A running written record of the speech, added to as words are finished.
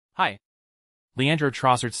Hi. Leandro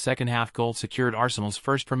Trossard's second-half goal secured Arsenal's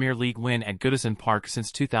first Premier League win at Goodison Park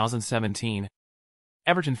since 2017.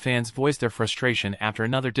 Everton fans voiced their frustration after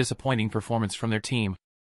another disappointing performance from their team.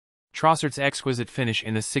 Trossard's exquisite finish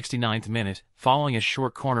in the 69th minute, following a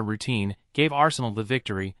short corner routine, gave Arsenal the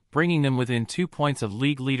victory, bringing them within 2 points of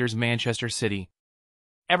league leaders Manchester City.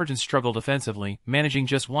 Everton struggled offensively, managing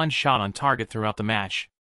just one shot on target throughout the match.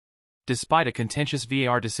 Despite a contentious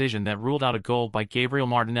VAR decision that ruled out a goal by Gabriel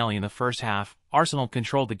Martinelli in the first half, Arsenal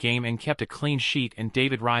controlled the game and kept a clean sheet in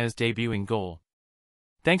David Raya's debuting goal.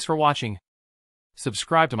 Thanks for watching.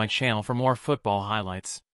 Subscribe to my channel for more football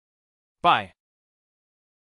highlights. Bye.